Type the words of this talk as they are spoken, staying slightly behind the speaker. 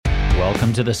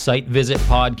Welcome to the Site Visit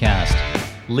Podcast,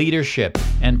 Leadership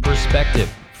and Perspective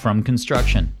from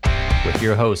Construction, with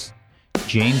your host,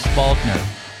 James Faulkner.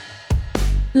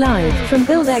 Live from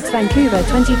Buildex, Vancouver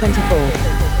 2024.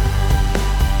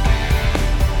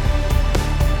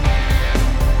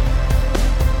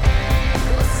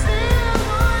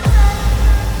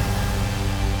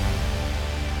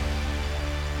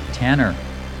 Tanner.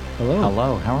 Hello.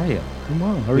 Hello, how are you? I'm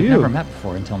well. How are We've you? never met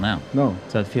before until now. No.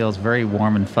 So it feels very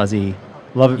warm and fuzzy.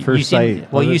 Love at first sight.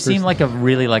 You seem like a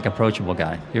really approachable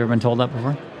guy. You ever been told that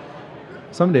before?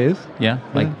 Some days. Yeah?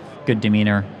 Like good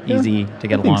demeanor, easy to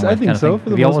get along with. I think kind of so. thing. For the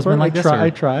Have you most always part, been like this? I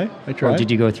try. Or did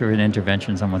you go through an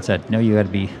intervention? Someone said, no, you got to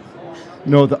be...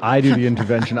 No, I do the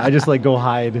intervention. I just go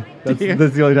hide. That's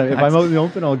the only time. If I'm out in the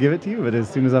open, I'll give it to you. But as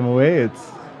soon as I'm away,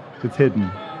 it's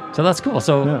hidden. So that's cool.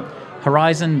 So Yeah.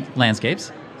 Horizon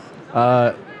Landscapes.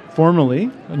 Formerly,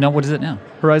 No, what is it now?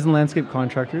 Horizon Landscape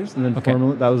Contractors, and then Okay.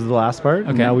 formerly, that was the last part. And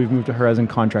Okay. now we've moved to Horizon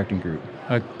Contracting Group.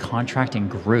 A contracting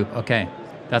group. Okay.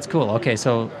 That's cool. Okay,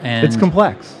 so... and It's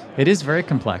complex. It is very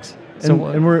complex. So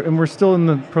And we're still in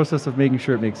the process of making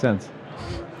sure it makes sense.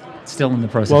 still in the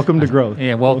process. Welcome to growth.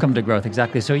 Yeah, welcome to growth.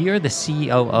 Exactly. So you're the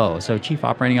COO, so Chief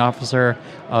Operating Officer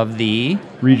of the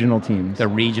Regional teams.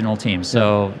 regional team.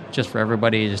 So just for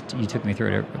everybody, you took me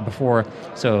through it before.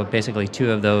 So basically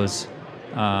two of those,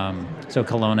 so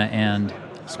Kelowna and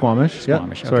Squamish. Yeah.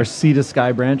 Squamish, So okay. our Sea to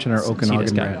Sky branch and our Sea to Okanagan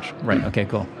Sky. branch. Right. Okay.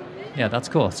 Cool. Yeah, that's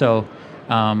cool. So,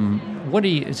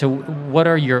 what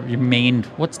are your main?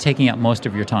 What's taking up most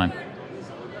of your time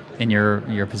in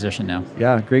your position now?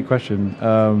 Yeah, great question.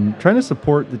 Trying to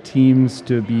support the teams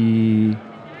to be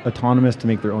autonomous to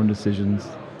make their own decisions.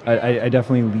 I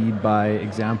definitely lead by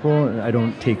example. I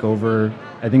don't take over.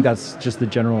 I think that's just the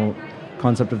general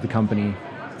concept of the company.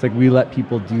 It's like we let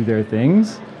people do their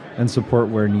things and support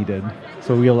where needed.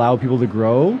 So we allow people to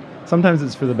grow. Sometimes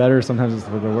it's for the better, sometimes it's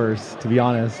for the worse, to be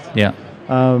honest. Yeah.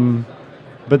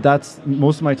 But that's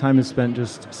most of my time is spent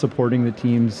just supporting the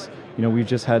teams. You know, we've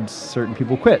just had certain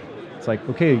people quit. It's like,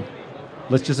 okay,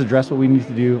 let's just address what we need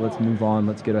to do. Let's move on.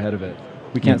 Let's get ahead of it.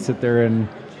 We can't sit there and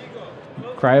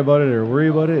cry about it or worry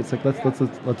about it. It's like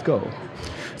let's go.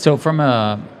 So from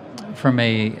a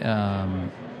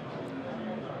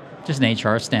just an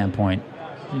HR standpoint,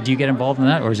 do you get involved in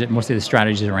that, or is it mostly the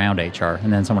strategies around HR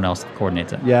and then someone else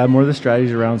coordinates it? Yeah, more the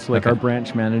strategies around. So like Okay. our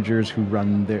branch managers who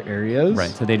run their areas. Right.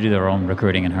 So they do their own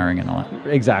recruiting and hiring and all that.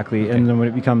 Exactly. Okay. And then when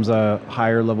it becomes a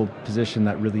higher level position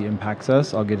that really impacts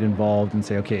us, I'll get involved and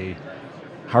say, okay,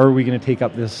 how are we going to take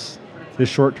up this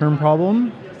short-term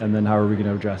problem? And then how are we going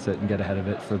to address it and get ahead of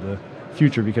it for the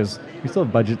future? Because we still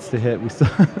have budgets to hit. We still,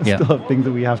 Yeah. still have things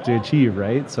that we have to achieve,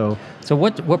 right? So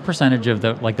what percentage of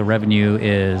the revenue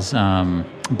is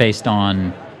based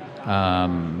on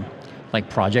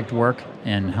project work,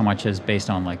 and how much is based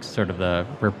on sort of the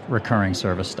recurring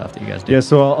service stuff that you guys do? yeah,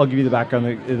 so I'll give you the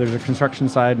background. There's a construction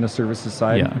side and a services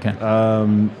side. Yeah, okay.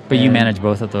 But you and manage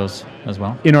both of those as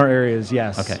well? in our areas,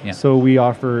 yes. Okay, yeah. So we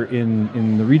offer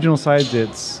in the regional sides,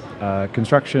 it's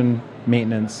construction,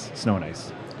 maintenance, snow and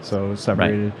ice. So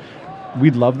separated.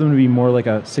 We'd love them to be more like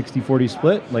a 60-40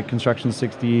 split, like construction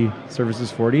 60,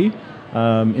 services 40.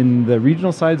 In the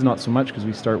regional sides, not so much because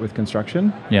we start with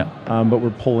construction. Yeah. But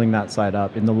we're pulling that side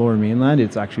up. In the lower mainland,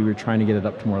 it's actually, we're trying to get it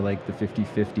up to more like the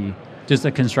 50-50. Does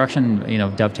the construction,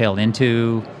 dovetail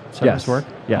into service work?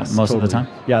 Yes, Most of the totally.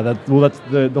 time? Yeah, that's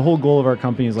the whole goal of our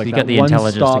company is like You that got the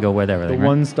intelligence to go with everything, the right?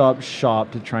 one-stop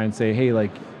shop to try and say, hey,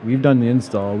 we've done the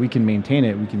install, we can maintain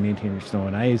it, we can maintain your snow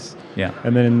and ice. Yeah.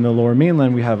 And then in the lower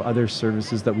mainland, we have other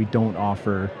services that we don't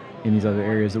offer in these other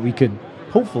areas that we could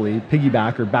hopefully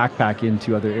piggyback or backpack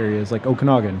into other areas like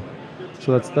Okanagan.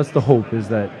 So that's the hope, is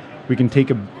that we can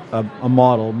take a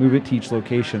model, move it to each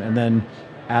location, and then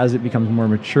as it becomes more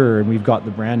mature and we've got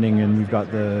the branding and we've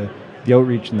got the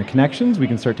outreach and the connections, we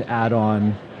can start to add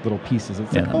on little pieces.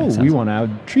 It's Yeah, like, that makes we sense. want to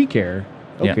add tree care.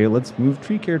 Yeah. Okay, let's move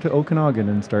tree care to Okanagan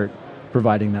and start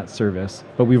providing that service.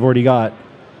 But we've already got,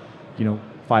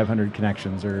 500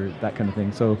 connections or that kind of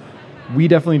thing. So we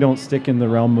definitely don't stick in the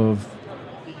realm of,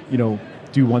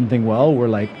 do one thing well. We're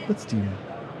like, let's do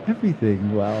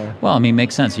everything well. Well,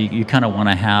 makes sense. You kind of want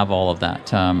to have all of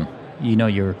that.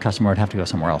 Your customer would have to go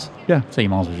somewhere else. Yeah. So you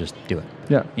might as well just do it.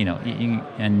 Yeah.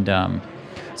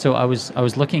 So I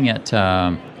was looking at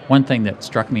one thing that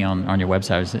struck me on your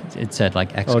website. Was it said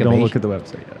excavation. Oh, don't look at the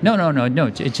website yet. No.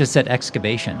 It just said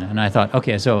excavation, and I thought,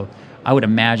 okay, so I would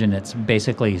imagine it's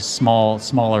basically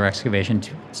smaller excavation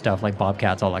stuff like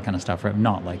bobcats, all that kind of stuff, right?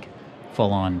 Not like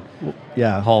full on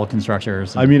Yeah. hull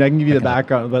constructors. I mean, I can give you the that kind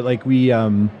of- background, but like we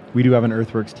do have an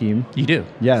earthworks team. You do?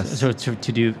 Yes. So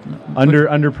to do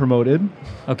Under promoted.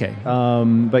 okay,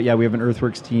 But yeah, we have an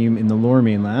earthworks team in the Lower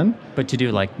Mainland. but to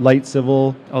do like Light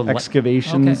civil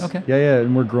excavations. Okay. Yeah,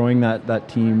 and we're growing that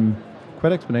team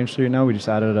quite exponentially right now. We just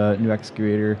added a new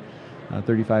excavator,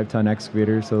 35-ton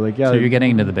excavator. So like, yeah. So you're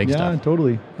getting into the big yeah, stuff. Yeah,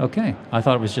 totally. Okay, I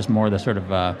thought it was just more the sort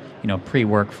of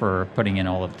pre-work for putting in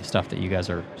all of the stuff that you guys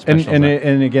are special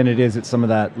And again, it's some of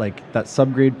that like that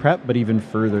subgrade prep, but even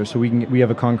further. So we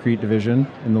have a concrete division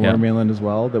in the Lower Mainland as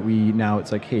well. That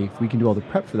it's like, hey, if we can do all the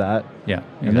prep for that,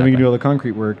 and then we can do all the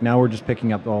concrete work. Now we're just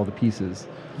picking up all the pieces.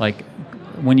 Like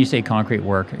when you say concrete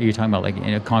work, are you talking about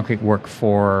like concrete work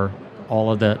for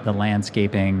all of the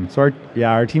landscaping? So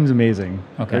our team's amazing.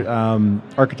 Okay.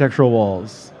 Architectural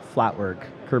walls, flat work,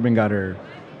 curb and gutter,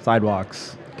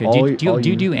 sidewalks. Okay. Do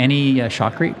you do any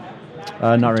shotcrete?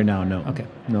 Not right now, no. Okay.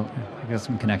 No. I got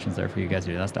some connections there for you guys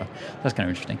to do that stuff. That's kind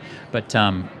of interesting. But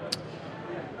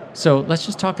so let's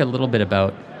just talk a little bit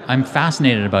about. I'm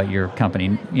fascinated about your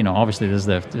company. Obviously there's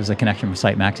a connection with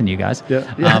SiteMax and you guys.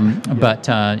 Yeah. But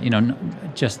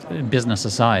just business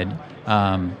aside.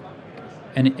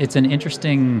 And it's an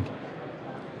interesting.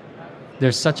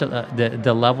 There's such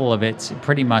the level of it's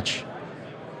pretty much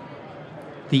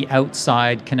the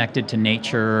outside connected to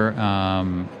nature,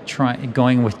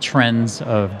 going with trends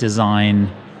of design.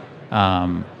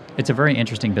 It's a very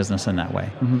interesting business in that way,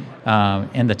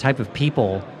 and the type of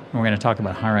people. And we're going to talk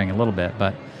about hiring a little bit,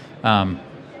 but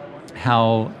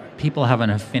how people have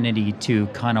an affinity to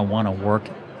kind of want to work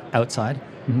outside,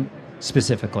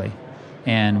 specifically.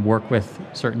 And work with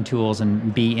certain tools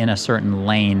and be in a certain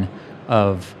lane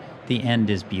of the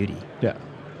end is beauty. Yeah.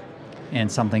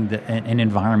 And something that and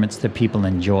environments that people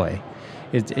enjoy.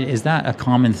 Is that a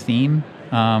common theme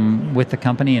with the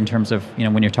company in terms of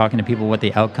when you're talking to people what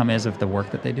the outcome is of the work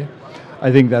that they do?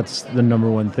 I think that's the number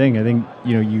one thing. I think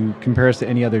you compare us to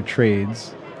any other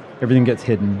trades, everything gets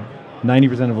hidden.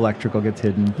 90% of electrical gets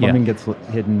hidden. Plumbing gets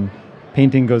hidden.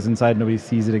 Painting goes inside. Nobody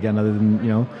sees it again other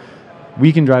than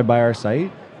we can drive by our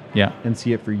site and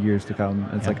see it for years to come.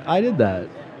 And it's like, I did that.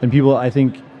 And I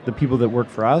think the people that work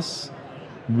for us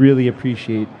really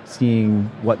appreciate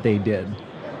seeing what they did.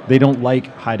 They don't like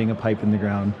hiding a pipe in the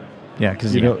ground. Yeah,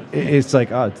 because it's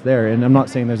like, it's there. And I'm not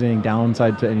saying there's anything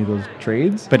downside to any of those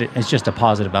trades. But it's just a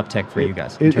positive uptick for you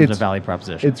guys in terms of value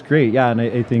proposition. It's great, yeah. And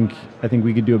I think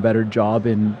we could do a better job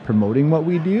in promoting what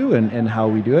we do and how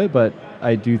we do it. But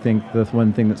I do think the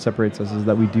one thing that separates us is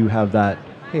that we do have that,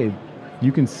 hey,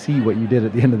 you can see what you did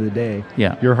at the end of the day.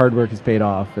 Yeah. Your hard work is paid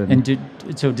off.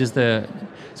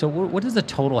 So what is the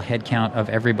total headcount of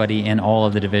everybody in all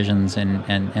of the divisions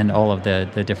and all of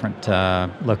the different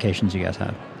locations you guys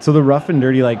have? So the rough and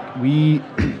dirty,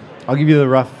 I'll give you the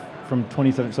rough from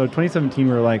 2017. So 2017,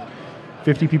 we were like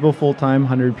 50 people full-time,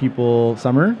 100 people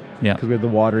summer. Yeah. Because we have the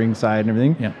watering side and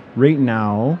everything. Yeah. Right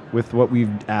now, with what we've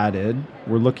added,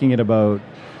 we're looking at about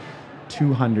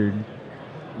 200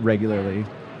 regularly.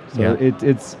 So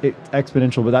it's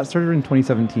exponential, but that started in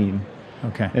 2017.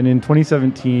 Okay. And in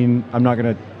 2017, I'm not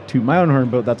going to toot my own horn,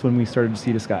 but that's when we started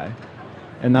Sea to Sky.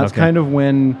 And that's kind of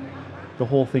when the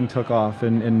whole thing took off.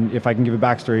 And if I can give a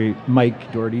backstory,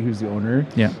 Mike Doherty, who's the owner,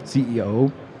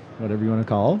 CEO, whatever you want to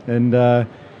call, and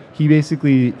he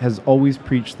basically has always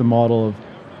preached the model of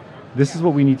this is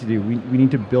what we need to do. We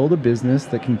need to build a business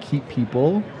that can keep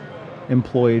people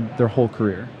employed their whole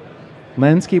career.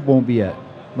 Landscape won't be it.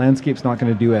 Landscape's not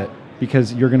going to do it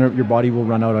because your body will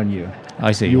run out on you.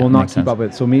 I see. You will not keep up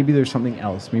with it. So maybe there's something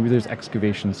else. Maybe there's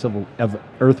excavation, civil,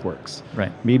 earthworks.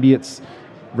 Right. Maybe it's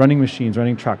running machines,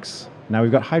 running trucks. Now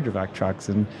we've got hydrovac trucks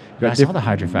and I saw the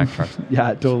hydrovac trucks.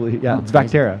 Yeah, totally. Yeah, it's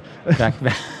Vactera.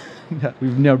 Yeah,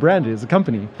 we've now branded as a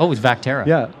company. Oh, it's Vactera.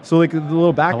 Yeah. So like the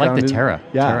little background. I like the Terra.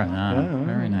 Yeah. Terra. Oh,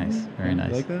 very nice. Very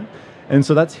nice. Like that. And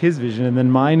so that's his vision, and then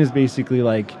mine is basically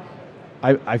like,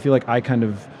 I feel like I kind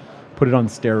of put it on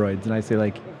steroids, and I say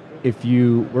like, if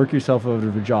you work yourself out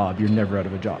of a job, you're never out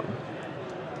of a job.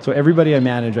 So everybody I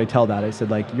manage, I tell that. I said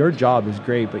like, your job is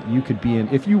great, but you could be in,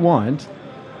 if you want,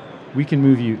 we can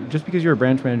move you. Just because you're a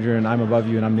branch manager and I'm above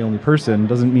you and I'm the only person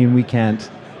doesn't mean we can't,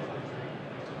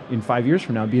 in 5 years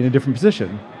from now, be in a different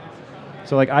position.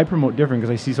 So like I promote different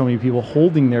because I see so many people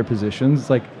holding their positions. It's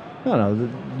like, no,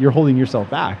 you're holding yourself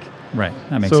back. Right,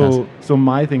 that makes sense. So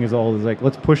my thing is always like,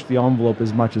 let's push the envelope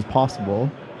as much as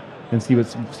possible and see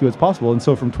what's possible. And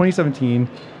so from 2017,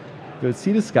 go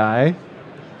Sea to Sky,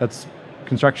 that's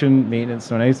construction, maintenance,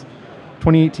 snow and ice.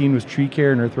 2018 was tree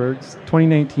care and earthworks.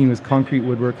 2019 was concrete,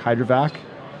 woodwork, hydrovac.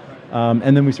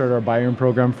 And then we started our buy-in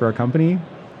program for our company.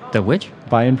 The which?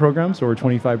 buy-in program, so we're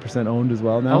 25% owned as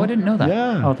well now. Oh, I didn't know that.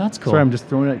 Yeah. Oh, that's cool. Sorry, I'm just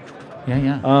throwing it.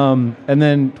 Yeah. And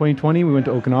then 2020, we went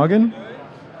to Okanagan.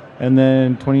 And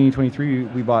then 2023,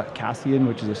 we bought Cassian,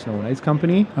 which is a snow and ice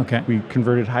company. Okay. We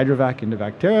converted Hydrovac into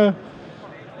Vactera.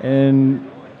 And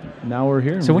now we're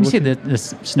here. So when you say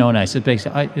this snow and ice, it's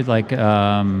basically like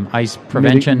ice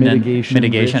prevention,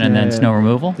 mitigation, and then snow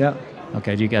removal? Yeah.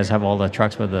 Okay, do you guys have all the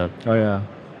trucks with the... Oh, yeah.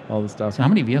 All the stuff. So how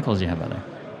many vehicles do you have out there?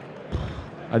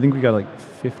 I think we got like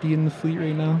 50 in the fleet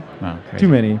right now. Wow, crazy. Too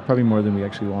many. Probably more than we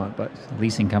actually want, but...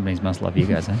 Leasing companies must love you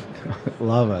guys, huh?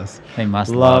 Love us. They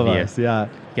must love us, you. yeah.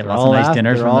 Get lots of nice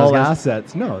dinners they're from those all guys?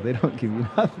 assets. No, they don't give you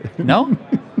nothing. No?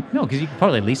 No, because you can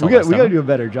probably lease all We that got stuff. to do a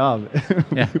better job.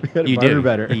 Yeah, we got to you barter do.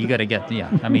 better. You got to get,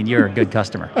 I mean, you're a good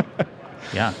customer.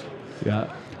 Yeah.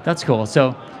 Yeah. That's cool.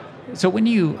 So when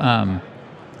you,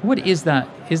 what is that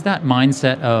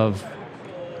mindset of,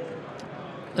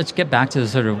 let's get back to the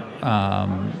sort of,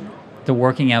 the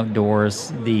working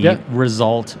outdoors, the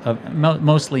result of,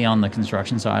 mostly on the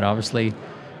construction side, obviously.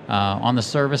 On the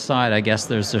service side, I guess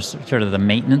there's sort of the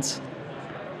maintenance.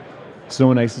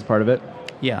 Snow and ice is part of it.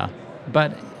 Yeah.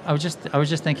 But I was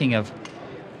just thinking of,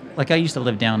 like I used to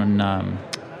live down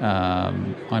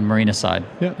on Marina side,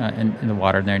 in the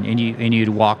water there, and you'd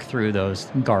walk through those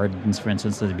gardens, for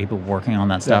instance, there's people working on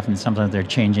that stuff, and sometimes they're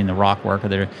changing the rock work,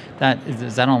 or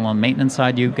is that on the maintenance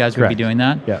side? You guys would be doing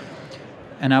that? Yeah.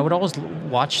 And I would always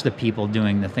watch the people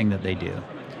doing the thing that they do,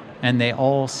 and they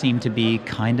all seem to be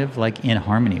kind of like in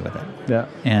harmony with it. Yeah.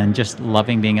 And just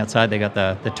loving being outside. They got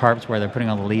the tarps where they're putting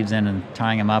all the leaves in and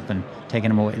tying them up and taking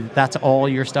them away. That's all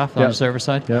your stuff on the service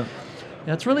side? Yeah.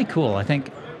 That's really cool. I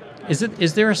think,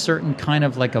 is there a certain kind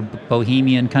of like a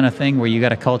bohemian kind of thing where you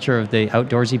got a culture of the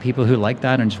outdoorsy people who like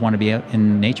that and just want to be out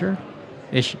in nature?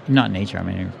 Not nature, I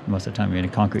mean, most of the time you're in a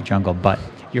concrete jungle, but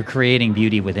you're creating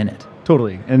beauty within it.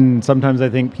 Totally. And sometimes I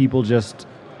think people just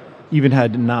even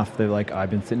had enough. They're like, I've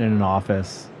been sitting in an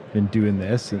office, been doing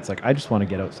this. It's like, I just want to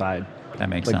get outside. That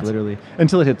makes like sense. Literally.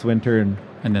 Until it hits winter and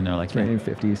then they're like, it's raining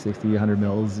 50, 60, 100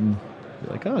 mils. And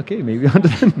you're like, oh, okay, maybe on to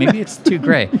the maybe it's too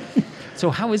gray. So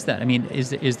how is that? I mean, is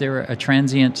there a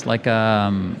transient, like,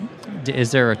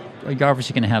 is there you're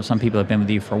obviously going to have some people who have been with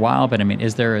you for a while, but I mean,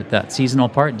 is there that seasonal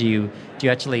part? Do you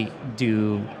actually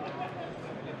do...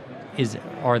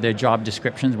 Are there job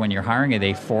descriptions when you're hiring? Are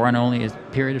they for an only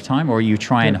period of time, or you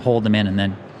try and hold them in and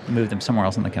then move them somewhere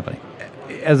else in the company?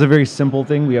 As a very simple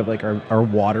thing, we have like our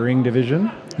watering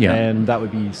division, yeah, and that would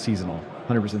be seasonal,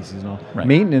 100% seasonal. Right.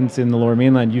 Maintenance in the Lower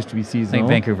Mainland used to be seasonal. I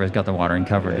think Vancouver's got the watering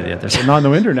covered to the other side. Not in the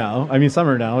winter now. I mean,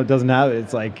 summer now. It doesn't have it.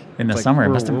 It's like in the summer, it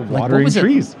must have watering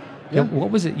trees. Yeah.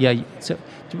 What was it? Yeah. So,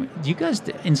 do you guys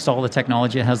install the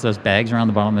technology that has those bags around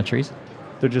the bottom of the trees?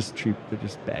 They're just cheap. They're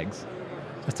just bags.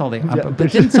 That's all they. But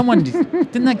didn't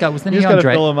that guy wasn't he on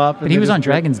fill them up? But he was on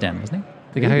Dragon's Den, wasn't he?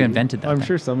 The guy who invented that. I'm thing.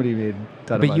 sure somebody made.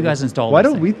 But you guys installed. Why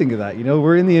don't we think of that? You know,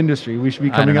 we're in the industry. We should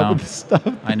be coming up with this stuff.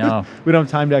 I know. We don't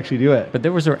have time to actually do it. But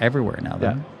those are everywhere now, though.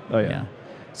 Yeah. Oh yeah.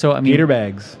 So I mean, gator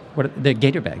bags. What the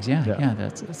gator bags? Yeah.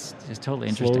 That's it's totally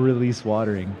interesting. Slow release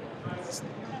watering.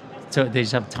 So they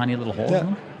just have tiny little holes in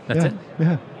them. That's it.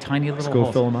 Yeah. Tiny little just holes.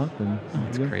 Go fill them up, and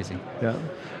that's crazy. Yeah.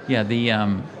 Yeah.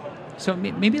 The so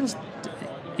maybe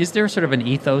is there sort of an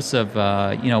ethos of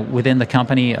within the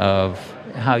company of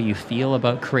how you feel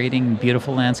about creating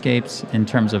beautiful landscapes in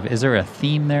terms of, is there a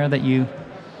theme there that you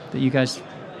guys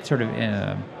sort of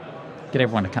get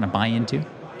everyone to kind of buy into?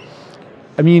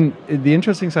 I mean, the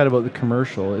interesting side about the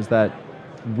commercial is that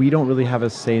we don't really have a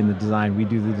say in the design. We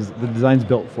do the design's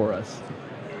built for us.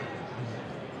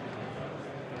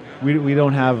 We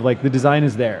don't have, like, the design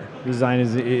is there. The design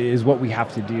is what we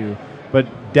have to do. But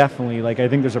definitely, like, I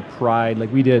think there's a pride.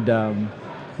 Like, we've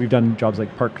done jobs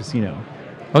like Park Casino.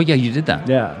 Oh yeah, you did that.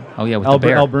 Yeah. Oh yeah, with the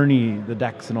bear. Alberni, the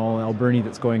decks and all Alberni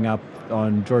that's going up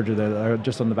on Georgia, there,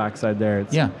 just on the backside there.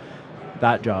 It's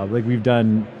that job. Like, we've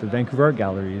done the Vancouver Art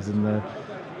Galleries and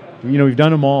we've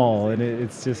done them all, and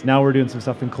it's just, now we're doing some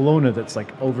stuff in Kelowna that's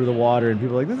like over the water, and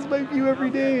people are like, this is my view every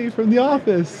day from the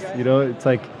office. It's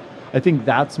like, I think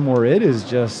that's more I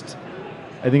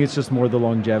think it's just more the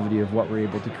longevity of what we're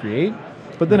able to create.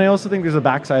 But then I also think there's a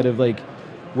backside of, like,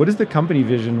 what is the company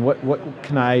vision? What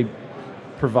can I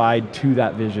provide to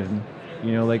that vision?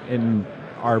 And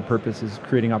our purpose is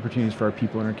creating opportunities for our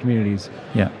people in our communities.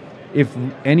 Yeah. If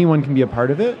anyone can be a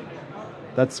part of it,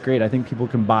 that's great. I think people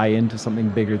can buy into something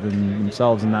bigger than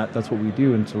themselves, and that's what we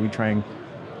do. And so we try and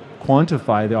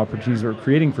quantify the opportunities we're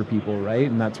creating for people, right?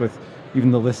 And that's with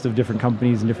even the list of different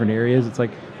companies in different areas. It's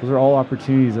like, those are all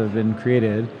opportunities that have been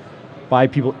created by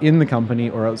people in the company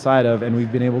or outside of, and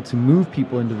we've been able to move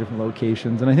people into different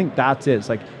locations. And I think that's it. It's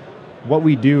like, what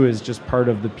we do is just part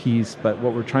of the piece, but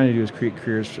what we're trying to do is create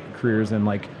careers and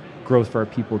like growth for our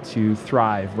people to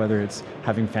thrive, whether it's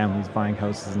having families, buying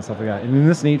houses and stuff like that. And in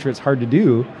this nature, it's hard to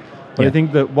do, but I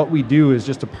think that what we do is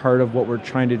just a part of what we're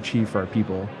trying to achieve for our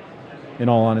people. In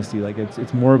all honesty, like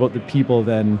it's more about the people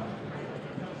than,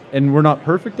 and we're not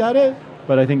perfect at it,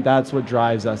 but I think that's what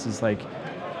drives us is like,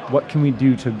 what can we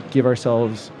do to give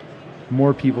ourselves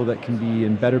more people that can be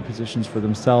in better positions for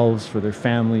themselves, for their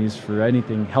families, for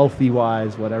anything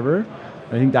healthy-wise, whatever.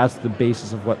 I think that's the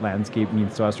basis of what landscape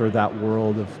means to us, or that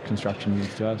world of construction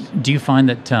means to us. Do you find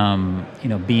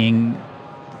that, being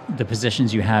the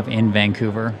positions you have in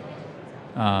Vancouver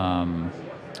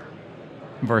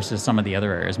versus some of the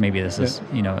other areas, maybe this is,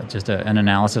 just an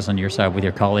analysis on your side with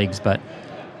your colleagues, but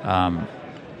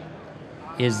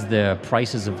is the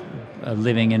prices of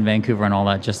living in Vancouver and all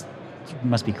that just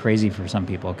must be crazy for some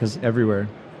people? Because everywhere.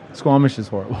 Squamish is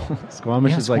horrible.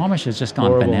 Squamish has just gone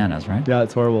horrible. Bananas, right? Yeah,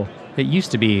 it's horrible. It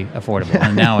used to be affordable,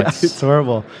 and now it's it's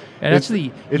horrible. It's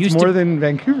more than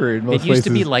Vancouver in most places. It used to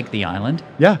be like the island,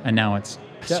 and now it's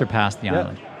surpassed the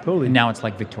island. Totally. And now it's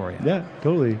like Victoria. Yeah,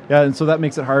 totally. Yeah, and so that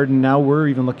makes it hard. And now we're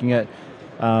even looking at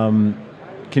can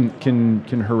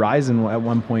Horizon at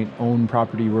one point own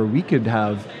property where we could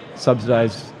have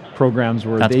subsidized programs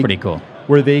where that's pretty cool.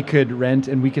 Where they could rent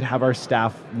and we could have our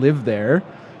staff live there.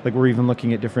 Like we're even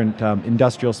looking at different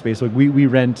industrial space. Like we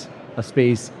rent a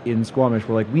space in Squamish.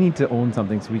 We're like, we need to own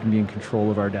something so we can be in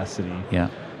control of our destiny. Yeah.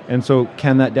 And so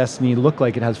can that destiny look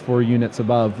like it has 4 units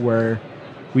above where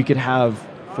we could have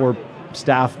 4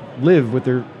 staff live with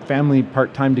their family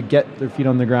part-time to get their feet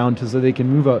on the ground so they can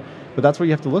move out. But that's what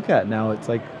you have to look at now. It's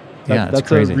like, that's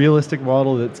crazy. A realistic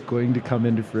model that's going to come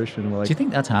into fruition. We're like, do you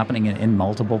think that's happening in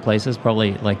multiple places?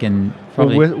 Probably like in...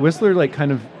 Whistler like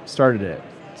kind of started it.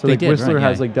 So like Whistler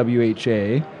has like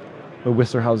WHA, the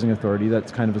Whistler Housing Authority.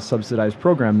 That's kind of a subsidized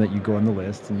program that you go on the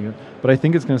list. But I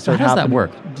think it's going to start happening. How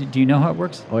does that work? Do you know how it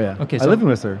works? Oh yeah. Okay. So I live in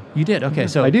Whistler. You did? Okay.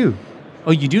 So I do.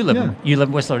 Oh, you do live you live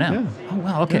in Whistler now? Yeah. Oh,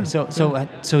 wow. Okay. Yeah.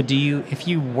 So do you, if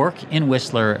you work in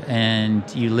Whistler and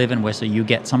you live in Whistler, you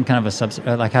get some kind of a subsidy?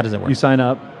 Like, how does it work? You sign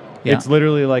up. Yeah. It's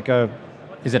literally like a...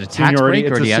 Is it a tax break,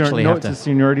 or do you actually have to... No, it's a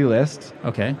seniority list.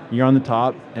 Okay. You're on the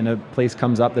top, and a place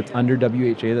comes up that's under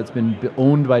WHA, that's been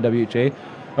owned by WHA.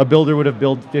 A builder would have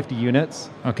built 50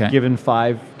 units, given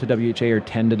 5 to WHA or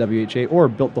 10 to WHA, or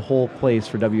built the whole place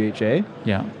for WHA.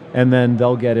 Yeah. And then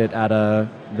they'll get it at a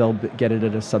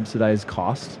subsidized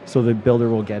cost. So the builder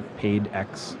will get paid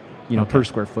X, per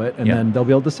square foot, and then they'll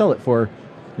be able to sell it for,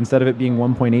 instead of it being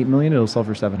 1.8 million, it'll sell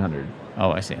for 700. Oh,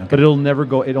 I see. Okay. But it'll never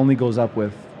go. It only goes up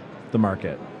with the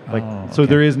market. So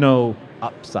there is no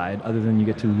upside other than you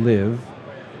get to live,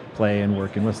 play, and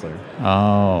work in Whistler.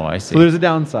 Oh, I see. So there's a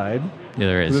downside. Yeah,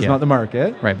 there is. It's not the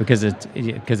market, right? Because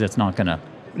it's not gonna.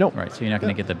 No. Right. So you're not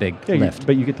gonna get the big lift.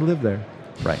 But you get to live there.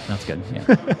 Right. That's good.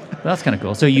 Yeah. That's kind of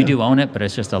cool. So you do own it, but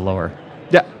it's just a lower.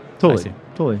 Yeah.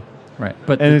 Totally. Right.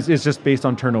 It's just based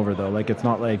on turnover though. Like it's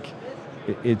not like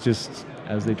it just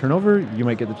as they turn over, you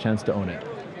might get the chance to own it.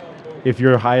 If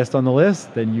you're highest on the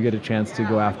list, then you get a chance to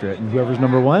go after it. And whoever's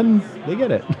number 1, they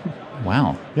get it.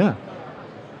 Wow. Yeah.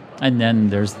 And then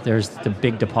there's the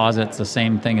big deposits, the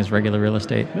same thing as regular real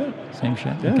estate? Yeah. Same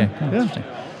shit? Yeah. Okay. Cool. Interesting.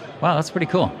 Wow, that's pretty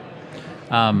cool.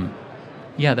 I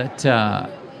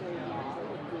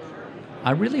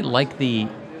really like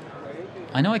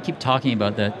I know I keep talking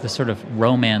about the sort of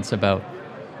romance about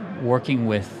working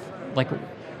with, like... I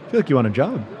feel like you want a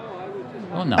job.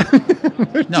 Oh, no.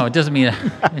 No, it doesn't mean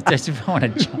it doesn't want a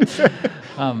job.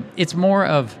 It's more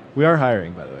of... We are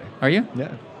hiring, by the way. Are you?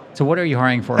 Yeah. So what are you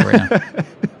hiring for right now?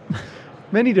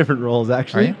 Many different roles,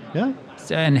 actually. Are you? Yeah.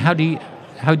 And how do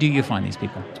you find these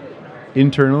people?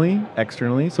 Internally,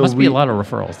 externally. So must be a lot of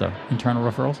referrals, though. Internal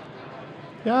referrals?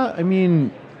 Yeah, I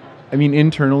mean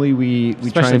internally we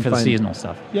especially try and for find, the seasonal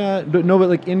stuff. Yeah, but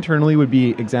like internally would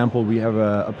be example. We have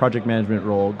a project management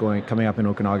role coming up in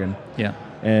Okanagan. Yeah.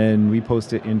 And we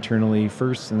post it internally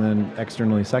first and then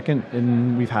externally second.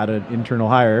 And we've had an internal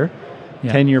hire,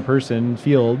 10-year person,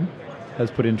 field,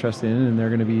 has put interest in, and they're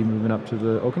going to be moving up to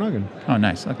the Okanagan. Oh,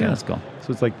 nice. Okay, that's cool.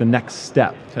 So it's like the next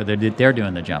step. So they're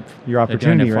doing the jump. Your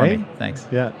opportunity, right? Me. Thanks.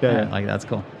 Yeah. Like that's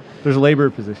cool. There's a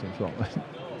labor position as well.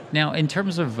 Now, in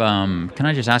terms of, can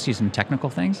I just ask you some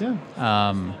technical things?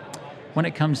 Yeah. When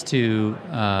it comes to,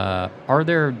 are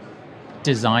there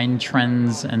design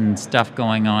trends and stuff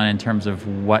going on in terms of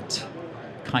what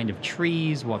kind of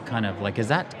trees, what kind of, like, is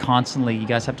that constantly, you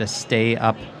guys have to stay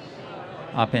up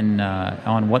in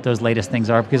on what those latest things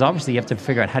are? Because obviously you have to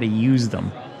figure out how to use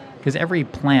them. Because every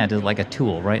plant is like a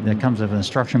tool, right? That comes with an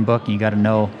instruction book, and you got to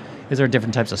know, is there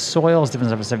different types of soils,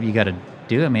 different types of stuff you got to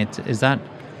do? I mean, is that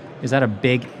Is that a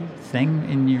big thing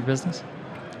in your business?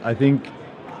 I think,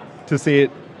 to say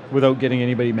it without getting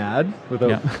anybody mad,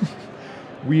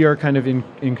 we are kind of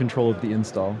in control of the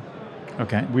install.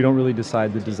 Okay. We don't really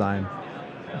decide the design.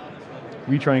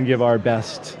 We try and give our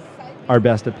best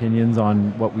opinions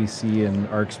on what we see and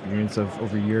our experience of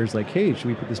over years. Like, hey, should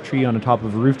we put this tree on the top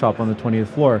of a rooftop on the 20th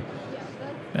floor?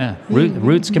 Yeah,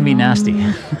 roots can be nasty.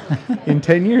 In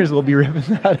 10 years, we'll be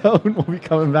ripping that out and we'll be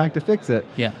coming back to fix it.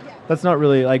 Yeah. That's not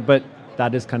really but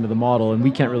that is kind of the model, and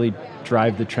we can't really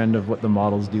drive the trend of what the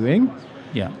model's doing.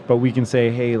 Yeah. But we can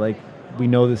say, hey, like, we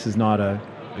know this is not a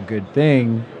good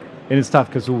thing. And it's tough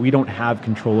because we don't have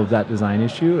control of that design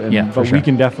issue. But we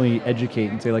can definitely educate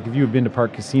and say, like, if you have been to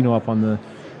Park Casino up on the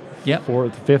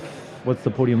 4th, 5th, what's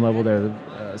the podium level there?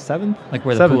 7th? Like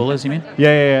where 7th. The pool is, you mean?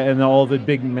 Yeah. And all the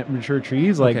big mature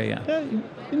trees, like,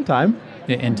 in time.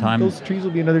 Yeah, in time. Those trees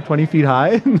will be another 20 feet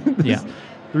high. Yeah.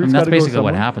 And that's basically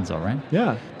what happens, though, right?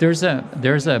 Yeah. There's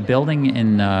a building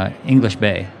in English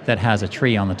Bay that has a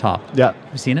tree on the top. Yeah.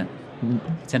 Have you seen it?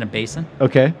 It's in a basin.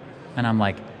 Okay. And I'm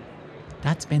like,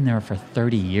 that's been there for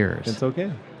 30 years. It's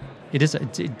okay. It is.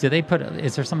 Do they put?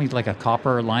 Is there something like a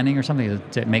copper lining or something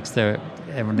that makes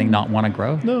everything not want to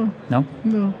grow? No. No.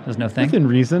 No. There's no thing. Within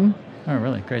reason. Oh,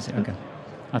 really? Crazy. Okay.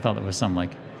 I thought there was some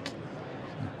like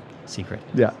secret.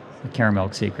 Yeah. A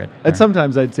caramel secret. And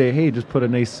sometimes I'd say, hey, just put a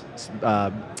nice,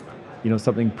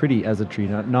 something pretty as a tree.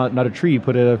 Not a tree.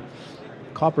 Put a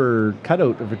copper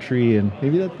cutout of a tree, and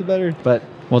maybe that's the better. But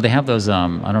well, they have those. I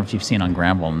don't know if you've seen on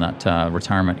Granville in that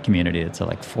retirement community. It's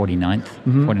like 49th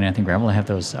and Granville. They have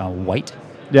those white.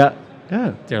 Yeah.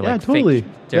 They're like totally.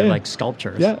 Fake, they're like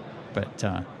sculptures. Yeah. But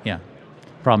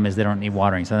problem is they don't need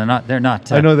watering, so they're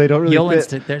not. I know they don't really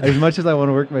fit. As much as I want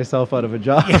to work myself out of a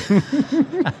job,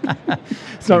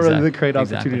 it's not really the great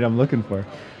opportunity I'm looking for.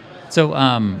 So,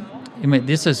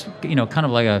 this is kind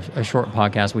of like a short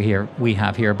podcast we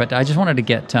have here, but I just wanted to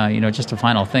get just a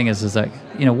final thing is that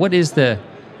what is the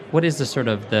sort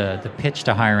of the pitch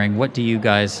to hiring? What do you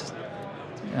guys,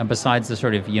 besides the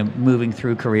sort of moving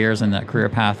through careers and that career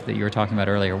path that you were talking about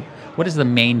earlier, what is the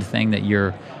main thing that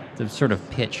the sort of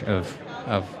pitch of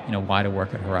why to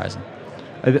work at Horizon?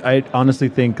 I honestly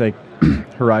think like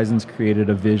Horizon's created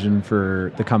a vision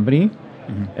for the company,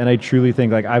 and I truly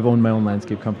think like I've owned my own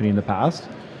landscape company in the past,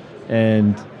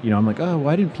 and I'm like, oh,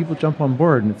 why didn't people jump on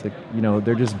board? And it's like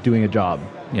they're just doing a job.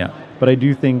 Yeah. But I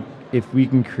do think if we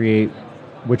can create,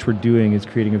 which we're doing, is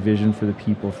creating a vision for the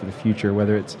people for the future,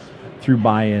 whether it's through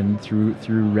buy-in,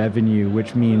 through revenue,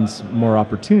 which means more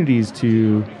opportunities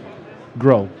to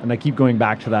grow. And I keep going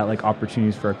back to that, like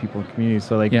opportunities for our people and communities.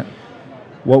 So like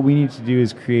what we need to do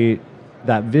is create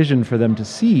that vision for them to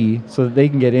see so that they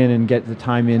can get in and get the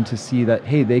time in to see that,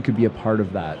 hey, they could be a part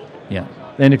of that. Yeah.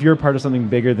 And if you're a part of something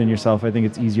bigger than yourself, I think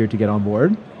it's easier to get on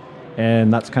board.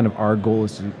 And that's kind of our goal,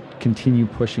 is to continue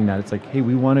pushing that. It's like, hey,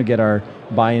 we want to get our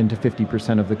buy-in to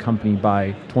 50% of the company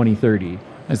by 2030.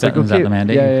 Is that the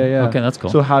mandate? Yeah. Okay, that's cool.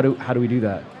 So how do we do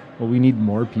that? Well, we need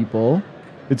more people.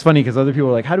 It's funny because other people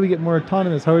are like, how do we get more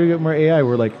autonomous? How do we get more AI?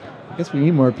 We're like, I guess we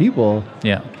need more people.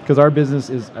 Yeah. Because our business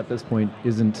is, at this point,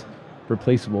 isn't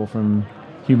replaceable from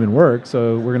human work.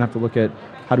 So we're going to have to look at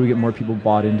how do we get more people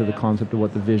bought into the concept of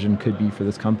what the vision could be for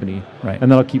this company. Right. And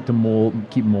that'll keep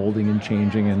molding and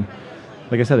changing. And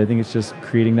like I said, I think it's just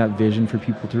creating that vision for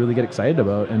people to really get excited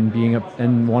about and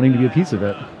and wanting to be a piece of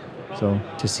it. So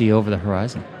to see over the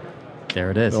horizon.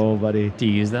 There it is. Oh, buddy. Do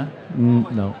you use that?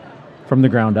 No. From the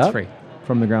ground up? It's free.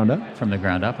 From the ground up? From the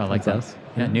ground up. I like that. Us.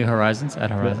 Yeah, New Horizons at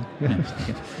Horizon. Yeah.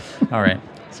 All right.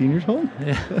 Seniors home?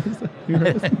 Yeah.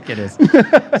 It is.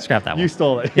 Scrap that one. You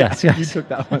stole it. Yes. You took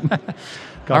that one.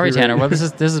 All right, Tanner. Well, this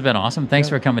has been awesome. Thanks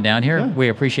for coming down here. Yeah. We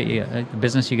appreciate the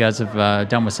business you guys have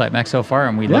done with SiteMax so far,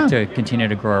 and we'd love to continue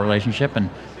to grow our relationship, and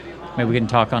maybe we can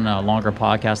talk on a longer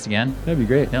podcast again. That'd be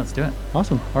great. Yeah, let's do it.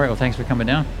 Awesome. All right. Well, thanks for coming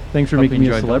down. Thanks for making me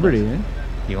a celebrity. Eh?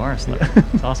 You are a celebrity.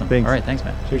 It's awesome. Thanks. All right. Thanks,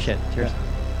 man. Appreciate it. Cheers. Yeah.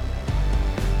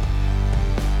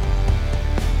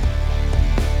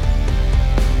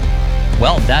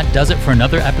 Well, that does it for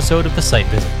another episode of The Site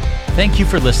Visit. Thank you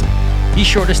for listening. Be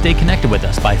sure to stay connected with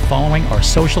us by following our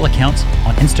social accounts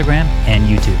on Instagram and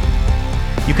YouTube.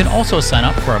 You can also sign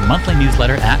up for our monthly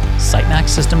newsletter at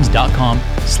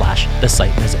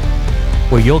sitemaxsystems.com/thesitevisit,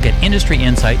 where you'll get industry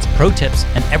insights, pro tips,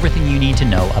 and everything you need to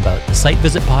know about the Site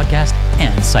Visit podcast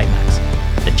and SiteMax,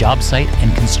 the job site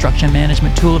and construction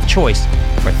management tool of choice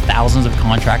for thousands of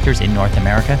contractors in North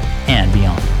America and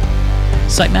beyond.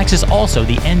 SiteMax is also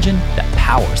the engine that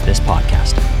powers this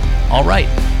podcast. All right,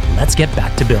 let's get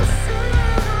back to building.